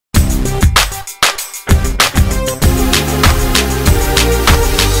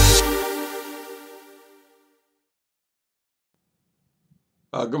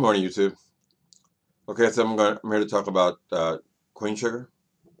Good morning, YouTube. Okay, so I'm here to talk about Queen Sugar.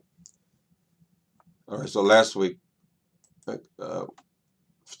 All right, so last week, for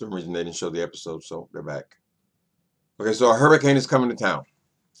some reason they didn't show the episode, so they're back. Okay, so a hurricane is coming to town.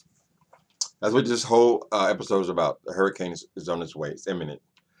 That's what this whole episode is about. The hurricane is on its way. It's imminent.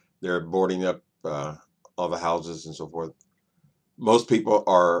 They're boarding up all the houses and so forth. Most people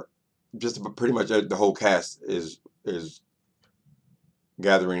are pretty much the whole cast is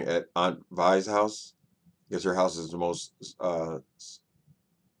gathering at Aunt Vi's house. I guess her house is the most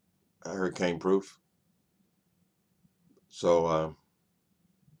hurricane proof. So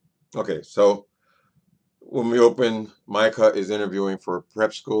okay, so when we open, Micah is interviewing for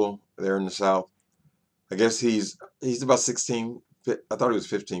prep school there in the South. I guess he's about 16. I thought he was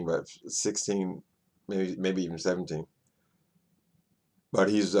 15, but 16, maybe even 17. But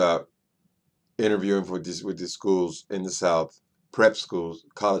he's interviewing for this with these schools in the South, prep schools,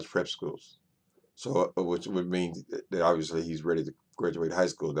 college prep schools. So which would mean that obviously he's ready to graduate high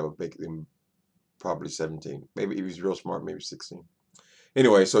school. That would make him probably 17. Maybe if he's real smart, maybe 16.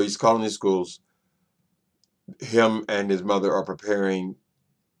 Anyway, so he's calling these schools. Him and his mother are preparing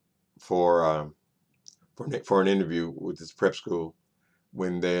for for an interview with this prep school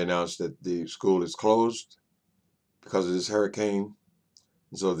when they announced that the school is closed because of this hurricane.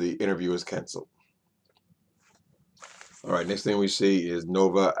 And so the interview is canceled. All right, next thing we see is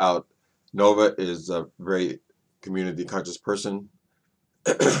Nova out. Nova is a very community conscious person,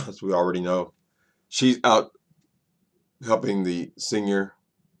 as we already know. She's out helping the senior,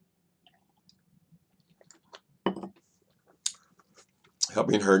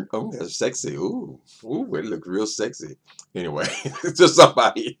 helping her. Oh, that's sexy. Ooh, it looks real sexy. Anyway, to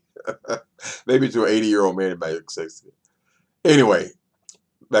somebody, maybe to an 80-year-old man, it might look sexy. Anyway,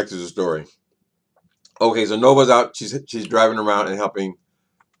 back to the story. Okay, so Nova's out. She's driving around and helping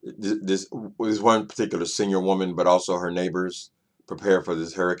this one particular senior woman, but also her neighbors prepare for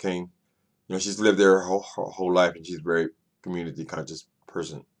this hurricane. You know, she's lived there her whole life, and she's a very community conscious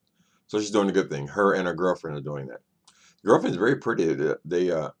person. So she's doing a good thing. Her and her girlfriend are doing that. The girlfriend's very pretty.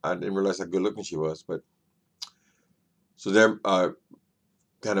 I didn't realize how good looking she was, but so they're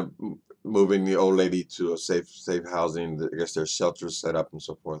kind of moving the old lady to a safe housing. I guess there's shelters set up and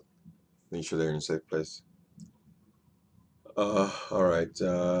so forth. Making sure they're in a safe place. All right.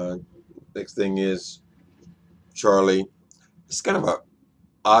 Next thing is Charlie. It's kind of a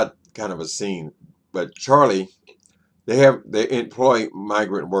odd kind of a scene, but Charlie, they employ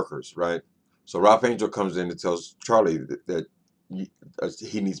migrant workers, right? So Ralph Angel comes in and tells Charlie that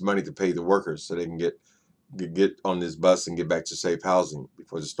he needs money to pay the workers so they can get on this bus and get back to safe housing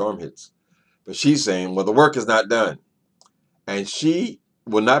before the storm hits. But she's saying, well, the work is not done, and she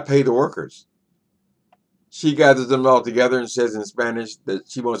will not pay the workers. She gathers them all together and says in Spanish that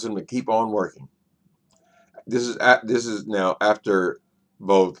she wants them to keep on working. This is now after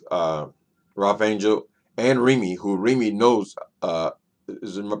both Ralph Angel and Remy, who Remy knows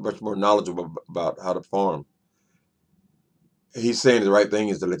is much more knowledgeable about how to farm. He's saying the right thing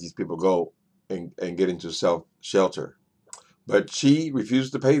is to let these people go and get into self shelter, but she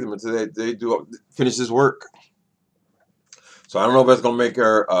refused to pay them until they do finish this work. So I don't know if that's going to make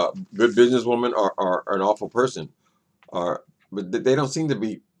her a good businesswoman or an awful person, or but they don't seem to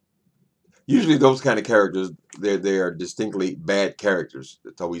be. Usually, those kind of characters, they are distinctly bad characters.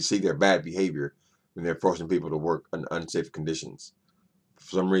 So we see their bad behavior when they're forcing people to work in unsafe conditions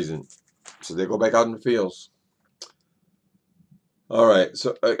for some reason. So they go back out in the fields. All right.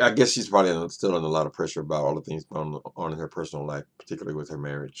 So I guess she's probably still under a lot of pressure about all the things going on in her personal life, particularly with her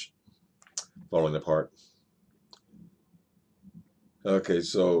marriage falling apart. Okay.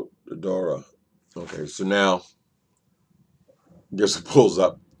 So Dora. Okay. So now, guess who pulls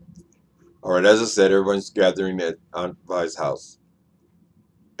up? All right. As I said, everyone's gathering at Aunt Vi's house,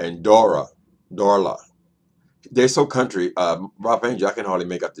 and Darla, they're so country. Rob Angel, I can hardly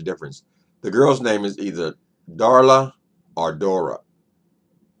make out the difference. The girl's name is either Darla or Dora.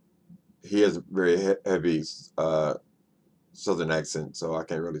 He has a very heavy southern accent, so I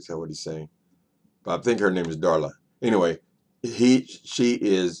can't really tell what he's saying. But I think her name is Darla. Anyway, she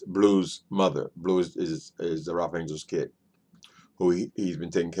is Blue's mother. Blue is the Rob Angel's kid, who he's been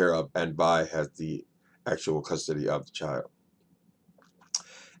taking care of, and Vi has the actual custody of the child.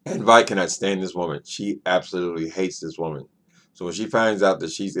 And Vi cannot stand this woman. She absolutely hates this woman. So when she finds out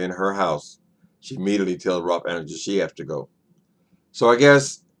that she's in her house, she immediately tells Rob Anderson she has to go. So I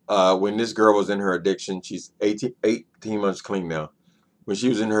guess when this girl was in her addiction, she's 18 months clean now. When she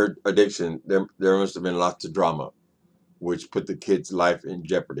was in her addiction, there must have been lots of drama, which put the kid's life in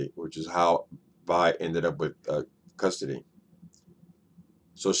jeopardy, which is how Vi ended up with custody.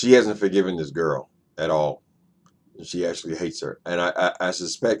 So she hasn't forgiven this girl at all. She actually hates her, and I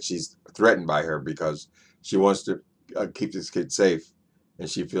suspect she's threatened by her because she wants to keep this kid safe, and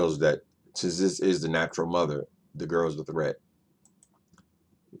she feels that since this is the natural mother, the girl's a threat.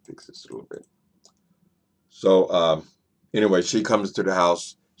 Let me fix this a little bit. So anyway, she comes to the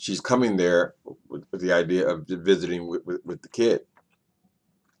house. She's coming there with the idea of visiting with the kid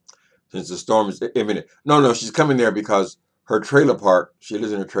since the storm is imminent. No, no, she's coming there because her trailer park. She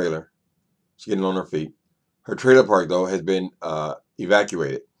lives in her trailer. She's getting on her feet. Her trailer park though has been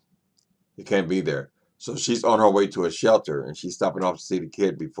evacuated. It can't be there. So she's on her way to a shelter, and she's stopping off to see the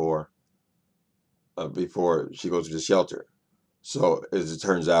kid before she goes to the shelter. So as it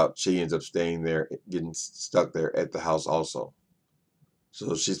turns out, she ends up staying there, getting stuck there at the house also.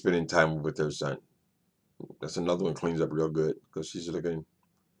 So she's spending time with her son. That's another one cleans up real good because she's looking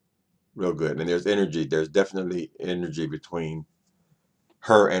real good. And there's energy. There's definitely energy between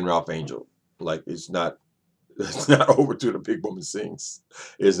her and Ralph Angel. Like it's not over till the big woman sings.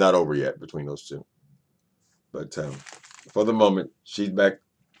 It's not over yet between those two. But for the moment, she's back.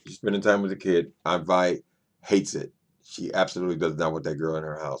 She's spending time with the kid. Aunt Vi hates it. She absolutely does not want that girl in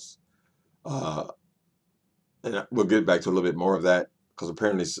her house. Uh, and we'll get back to a little bit more of that because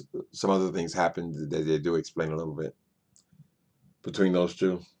apparently some other things happened that they do explain a little bit between those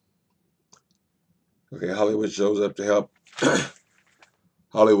two. Okay, Hollywood shows up to help.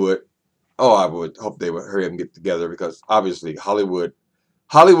 Hollywood. Oh, I would hope they would hurry up and get together because obviously Hollywood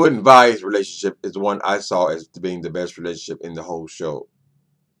and Vi's relationship is the one I saw as being the best relationship in the whole show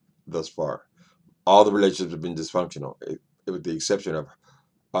thus far. All the relationships have been dysfunctional, with the exception of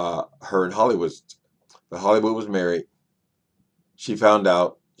her and Hollywood. But Hollywood was married. She found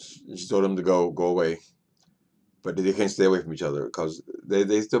out. She told him to go away, but they can't stay away from each other because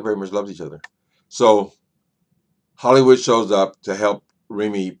they still very much love each other. So Hollywood shows up to help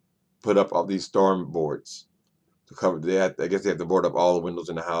Remy put up all these storm boards to cover. I guess they have to board up all the windows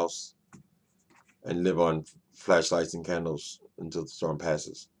in the house and live on flashlights and candles until the storm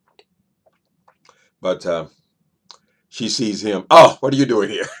passes. But she sees him. Oh, what are you doing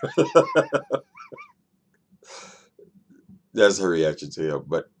here? That's her reaction to him.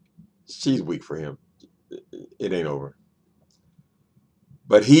 But she's weak for him. It ain't over.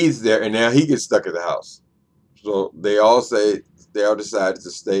 But he's there, and now he gets stuck at the house. So they all decided to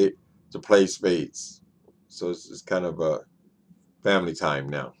stay to play spades. So it's kind of a family time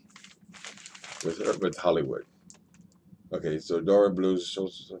now with Hollywood. Okay, so Dora Blues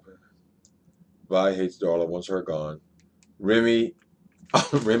shows Vi hates Darla, wants her gone. Remy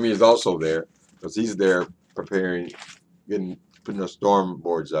Remy is also there because he's there preparing, putting the storm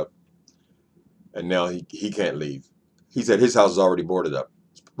boards up, and now he can't leave. He said his house is already boarded up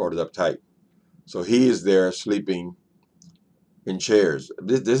tight. So he is there sleeping in chairs.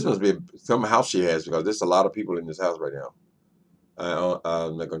 This must be some house she has because there's a lot of people in this house right now.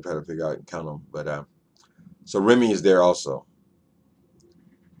 I'm not going to try to figure out and count them, but so Remy is there also.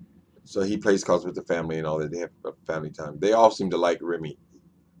 So he plays cards with the family and all that. They have family time. They all seem to like Remy.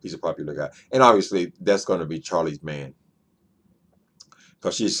 He's a popular guy, and obviously that's going to be Charlie's man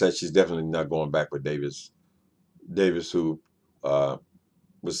because she said she's definitely not going back with Davis. Davis, who uh,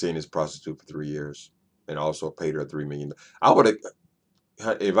 was seen as prostitute for 3 years and also paid her $3 million. I would have,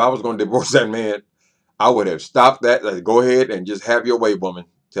 if I was going to divorce that man, I would have stopped that. Like, go ahead and just have your way, woman.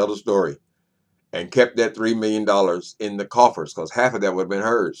 Tell the story. And kept that $3 million in the coffers because half of that would have been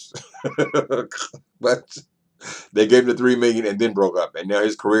hers. But they gave him the $3 million and then broke up. And now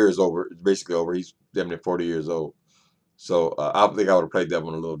his career is over. It's basically over. He's damn near 40 years old. So I think I would have played that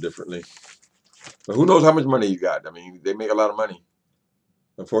one a little differently. But who knows how much money he got? I mean, they make a lot of money.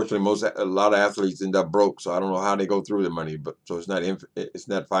 Unfortunately, a lot of athletes end up broke, so I don't know how they go through the money. But so it's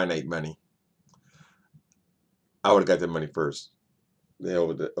not finite money. I would have got that money first. The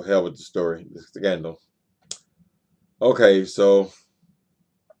hell with the story, the scandal. Okay, so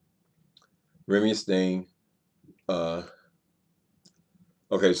Remy is staying. Uh,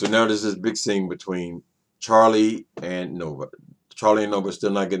 okay, so now there's this big scene between Charlie and Nova. Charlie and Nova are still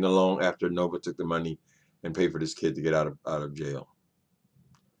not getting along after Nova took the money and paid for this kid to get out of jail.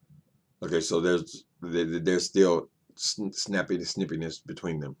 Okay, so there's still snippiness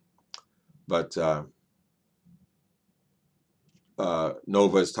between them, but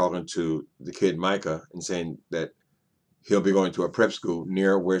Nova is talking to the kid Micah and saying that he'll be going to a prep school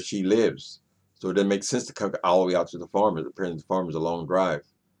near where she lives. So it doesn't make sense to come all the way out to the farm. Apparently, the farm is a long drive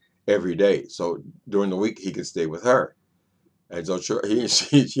every day. So during the week, he could stay with her. And so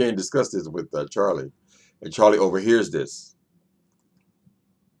she ain't discussed this with Charlie. And Charlie overhears this,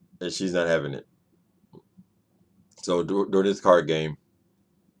 and she's not having it. So during this card game,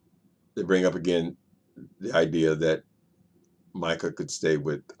 they bring up again the idea that Micah could stay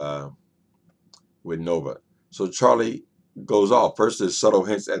with Nova. So Charlie goes off. First, there's subtle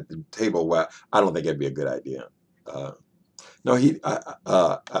hints at the table. Well, I don't think that'd be a good idea. Uh, no,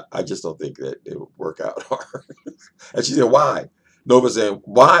 I just don't think that it would work out. And she said, "Why?" Nova saying,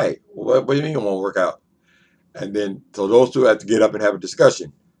 "Why? What do you mean it won't work out?" And then so those two have to get up and have a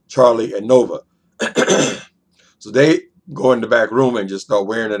discussion. Charlie and Nova. So they go in the back room and just start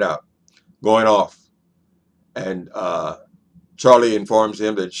wearing it out, going off. And Charlie informs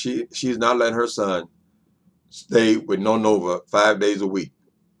him that she's not letting her son stay with no Nova 5 days a week,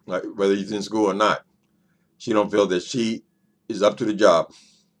 like whether he's in school or not. She don't feel that she is up to the job.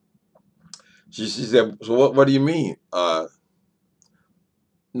 She said, "So what do you mean?"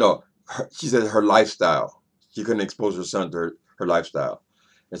 No, she said her lifestyle. She couldn't expose her son to her lifestyle,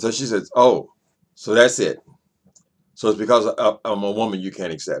 and so she says, "Oh, so that's it. So it's because I'm a woman you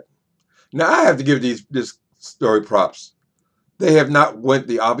can't accept." Now I have to give this story props. They have not went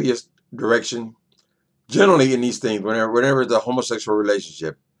the obvious direction. Generally, in these things, whenever it's a homosexual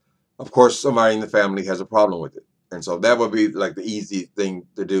relationship, of course, somebody in the family has a problem with it. And so that would be like the easy thing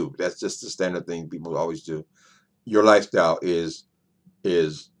to do. That's just the standard thing people always do. Your lifestyle is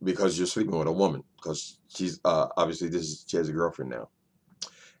because you're sleeping with a woman, because she's obviously she has a girlfriend now.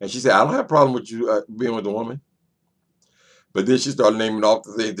 And she said, "I don't have a problem with you being with a woman." But then she started naming off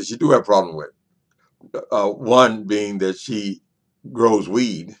the things that she do have a problem with. One being that she grows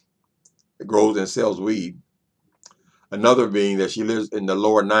weed, grows and sells weed. Another being that she lives in the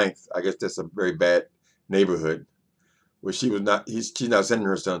lower ninth. I guess that's a very bad neighborhood where she was not. She's not sending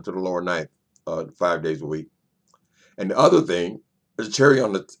her son to the lower ninth 5 days a week. And the other thing, the cherry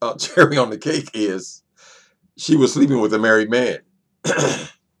on the cherry on the cake is she was sleeping with a married man.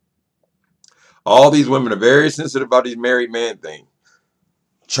 All these women are very sensitive about these married man thing.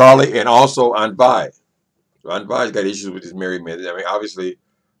 Charlie and also Aunt Vi. So Aunt Vi's got issues with this married man. I mean, obviously,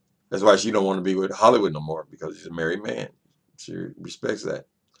 that's why she don't want to be with Hollywood no more, because he's a married man. She respects that.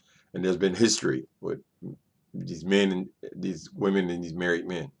 And there's been history with these men and these women and these married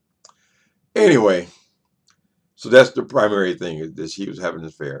men. Anyway, so that's the primary thing, is that she was having an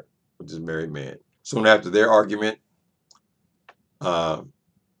affair with this married man. Soon after their argument, uh,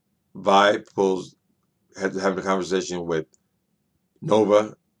 Vi had to have a conversation with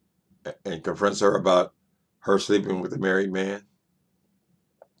Nova and confronts her about her sleeping with a married man.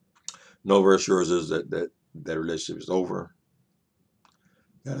 Nova assures us that relationship is over,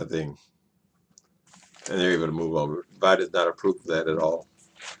 kind of thing. And they're able to move on. Vi does not approve of that at all.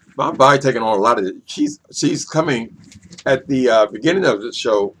 Vi taking on a lot of it. She's coming at the beginning of the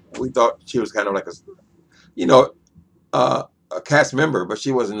show. We thought she was kind of like you know, a cast member, but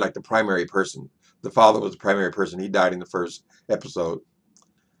she wasn't like the primary person. The father was the primary person. He died in the first episode.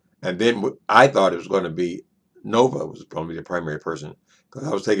 And then I thought it was going to be Nova was going to be the primary person, because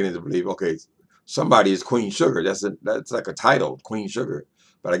I was taking it to believe, okay, somebody is Queen Sugar. That's like a title, Queen Sugar.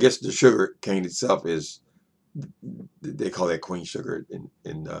 But I guess the sugar cane itself is, they call that Queen Sugar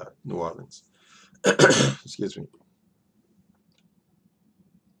in New Orleans. Excuse me.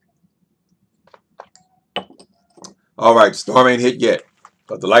 All right, storm ain't hit yet,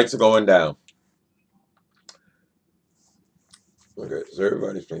 but the lights are going down. Okay, so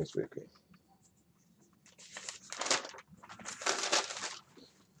everybody's playing speaker.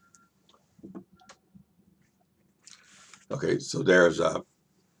 Okay, so there's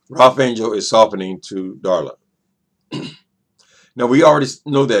Ralph Angel is softening to Darla. Now, we already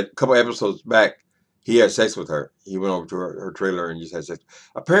know that a couple episodes back, he had sex with her. He went over to her trailer and just had sex.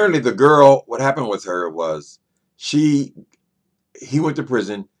 Apparently, the girl, what happened with her was he went to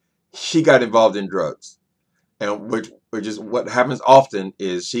prison. She got involved in drugs, and which is what happens often,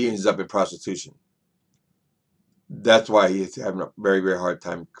 is she ends up in prostitution. That's why he's having a very, very hard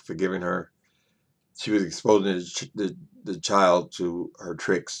time forgiving her. She was exposing the child to her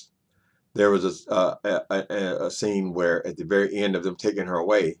tricks. There was a scene where at the very end of them taking her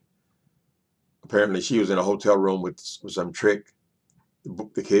away, apparently she was in a hotel room with some trick.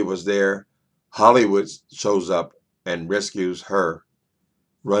 The kid was there. Hollywood shows up and rescues her,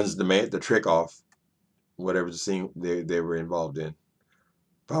 runs the trick off, whatever the scene they were involved in.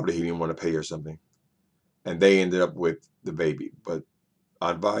 Probably he didn't want to pay or something. And they ended up with the baby. But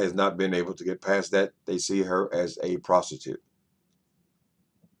Aunt Vi has not been able to get past that. They see her as a prostitute.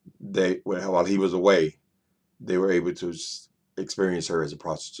 While he was away, they were able to experience her as a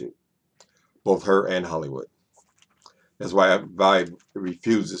prostitute, both her and Hollywood. That's why Vi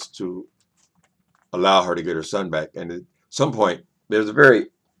refuses to allow her to get her son back. And at some point, there's a very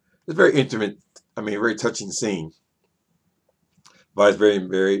intimate, I mean, very touching scene. Vi's very,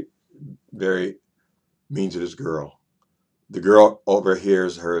 very very mean to this girl. The girl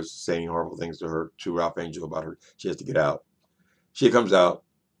overhears her saying horrible things to Ralph Angel about her. She has to get out. She comes out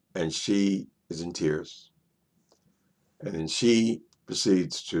and she is in tears. And then she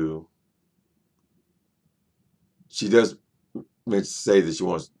proceeds to, she does say that she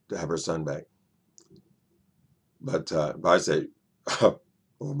wants to have her son back. But I say, well,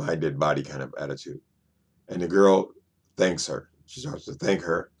 my dead body kind of attitude. And the girl thanks her. She starts to thank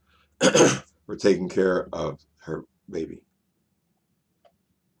her for taking care of her baby.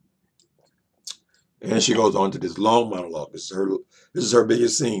 And she goes on to this long monologue. This is her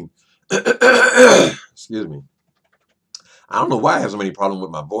biggest scene. Excuse me. I don't know why I have so many problems with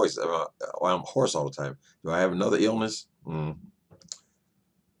my voice. Why I'm hoarse all the time. Do I have another illness?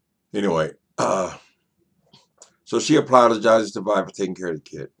 Anyway, so she apologizes to Vi for taking care of the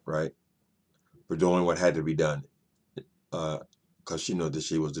kid, right? For doing what had to be done. Because she knew that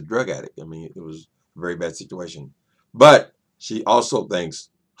she was a drug addict. I mean, it was a very bad situation. But she also thanks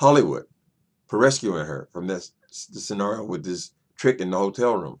Hollywood for rescuing her from this scenario with this trick in the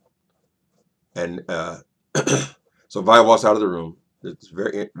hotel room. And so Vi walks out of the room. It's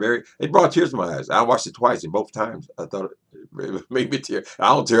very. It brought tears to my eyes. I watched it twice, and both times I thought it made me tear. I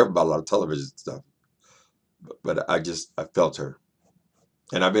don't tear up about a lot of television stuff, but I felt her,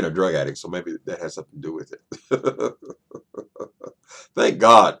 and I've been a drug addict, so maybe that has something to do with it. Thank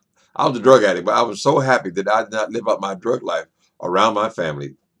God, I was a drug addict, but I was so happy that I did not live up my drug life around my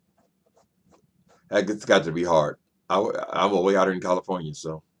family. It's got to be hard. I'm away out here in California,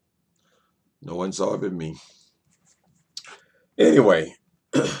 so no one saw it but me. Anyway,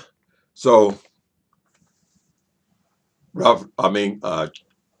 so Ralph,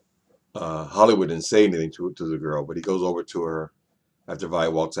 Hollywood didn't say anything to the girl, but he goes over to her after Vi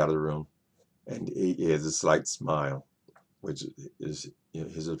walks out of the room, and he has a slight smile, which is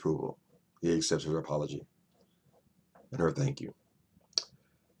his approval. He accepts her apology and her thank you.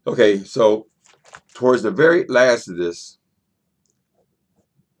 Okay, so towards the very last of this,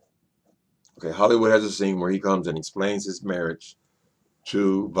 okay, Hollywood has a scene where he comes and explains his marriage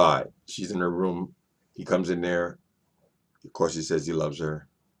to Vi. She's in her room. He comes in there. Of course, he says he loves her,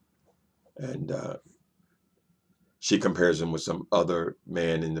 and she compares him with some other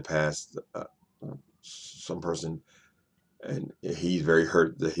man in the past, some person, and he's very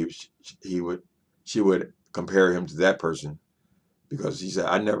hurt that she would compare him to that person because he said,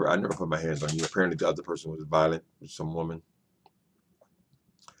 I never put my hands on you. Apparently, the other person was violent with some woman.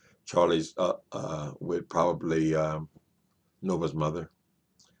 Charlie's with probably Nova's mother.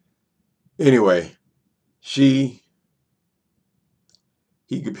 Anyway, he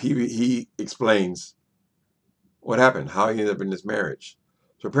explains what happened, how he ended up in this marriage.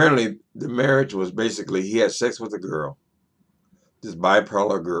 So apparently, the marriage was basically he had sex with a girl, this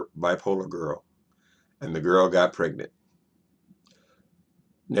bipolar girl, and the girl got pregnant.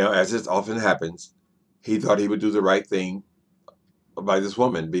 Now, as this often happens, he thought he would do the right thing by this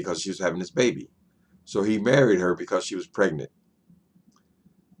woman because she was having this baby. So he married her because she was pregnant.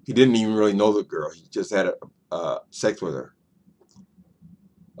 He didn't even really know the girl. He just had sex with her.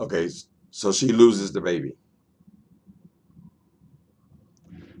 Okay, so she loses the baby.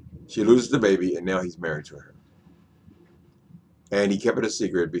 She loses the baby, and now he's married to her. And he kept it a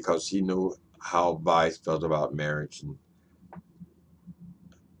secret because he knew how Vi felt about marriage, and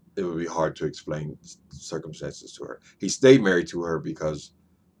it would be hard to explain circumstances to her. He stayed married to her because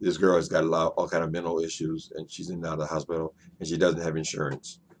this girl has got all kind of mental issues, and she's in and out of the hospital, and she doesn't have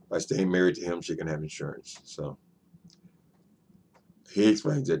insurance. By staying married to him, she can have insurance. So he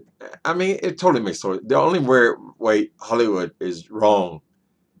explains it. I mean, it totally makes sense. The only way Hollywood is wrong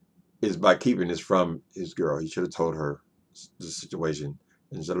is by keeping this from his girl. He should have told her the situation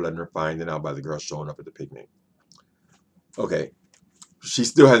instead of letting her find it out by the girl showing up at the picnic. Okay. She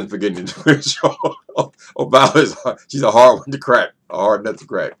still hasn't forgotten the show. Obama she's a hard one to crack, a hard nut to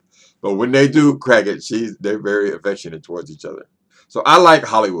crack. But when they do crack it, they're very affectionate towards each other. So I like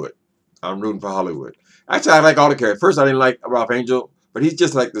Hollywood. I'm rooting for Hollywood. Actually, I like all the characters. First, I didn't like Ralph Angel, but he's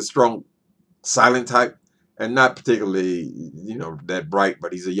just like the strong, silent type, and not particularly, that bright.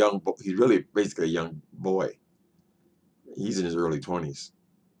 But he's he's really basically a young boy. He's in his early 20s.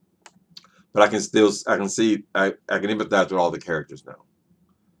 But I can empathize with all the characters now.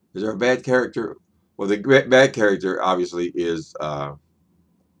 Is there a bad character? Well, the bad character obviously is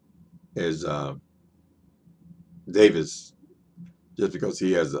Davis, just because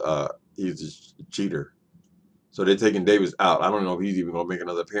he's a cheater. So they're taking Davis out. I don't know if he's even gonna make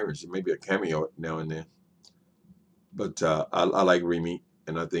another appearance. Maybe a cameo now and then. But I like Remy,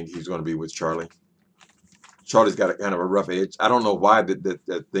 and I think he's gonna be with Charlie. Charlie's got a kind of a rough edge. I don't know why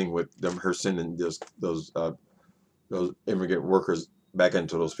that thing with them, her sending those immigrant workers back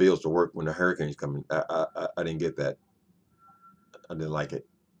into those fields to work when the hurricane's coming. I didn't get that. I didn't like it.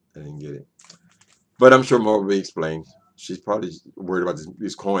 I didn't get it. But I'm sure more will be explained. She's probably worried about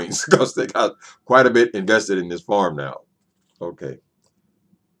these coins because they got quite a bit invested in this farm now. Okay.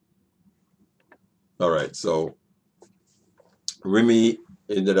 All right. So Remy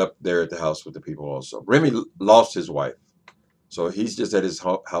ended up there at the house with the people also. Remy lost his wife. So he's just at his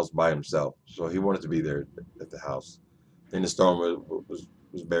house by himself. So he wanted to be there at the house. And the storm was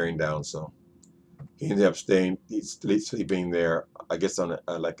bearing down. So he ended up staying, he's sleeping there, I guess on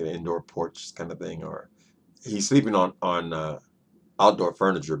like an indoor porch kind of thing. Or he's sleeping on outdoor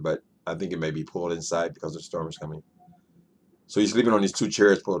furniture, but I think it may be pulled inside because the storm is coming. So he's sleeping on these two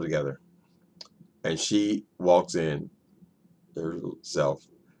chairs pulled together. And she walks in herself.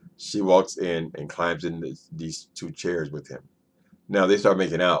 She walks in and climbs in these two chairs with him. Now they start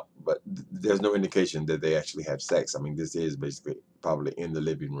making out, but there's no indication that they actually have sex. I mean, this is basically probably in the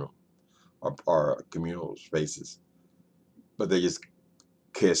living room or communal spaces. But they just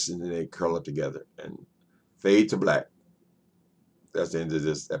kiss and then they curl up together and fade to black. That's the end of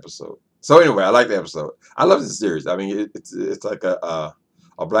this episode. So anyway, I like the episode. I love this series. I mean, it's like a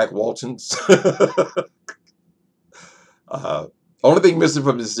Black Waltons. uh, Only thing missing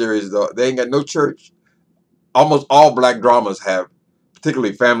from this series though, they ain't got no church. Almost all black dramas have,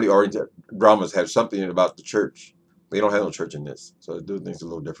 particularly family-oriented dramas, have something about the church. They don't have no church in this, so they do things a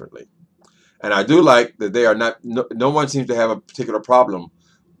little differently. And I do like that they are not. No one seems to have a particular problem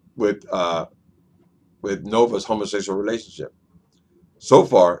with Nova's homosexual relationship. So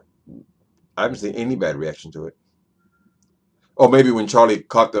far, I haven't seen any bad reaction to it. Or maybe when Charlie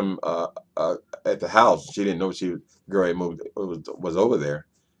caught them at the house, she didn't know the girl had moved was over there.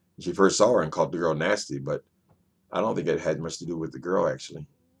 She first saw her and called the girl nasty, but I don't think it had much to do with the girl, actually.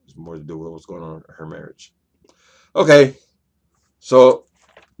 It's more to do with what's going on in her marriage. Okay, so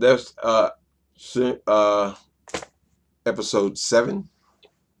that's uh, episode 7.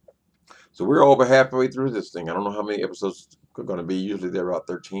 So we're over halfway through this thing. I don't know how many episodes are going to be. Usually they're about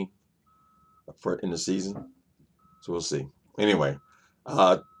 13 in the season. So we'll see. Anyway,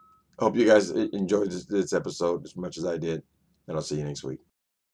 hope you guys enjoyed this episode as much as I did. And I'll see you next week.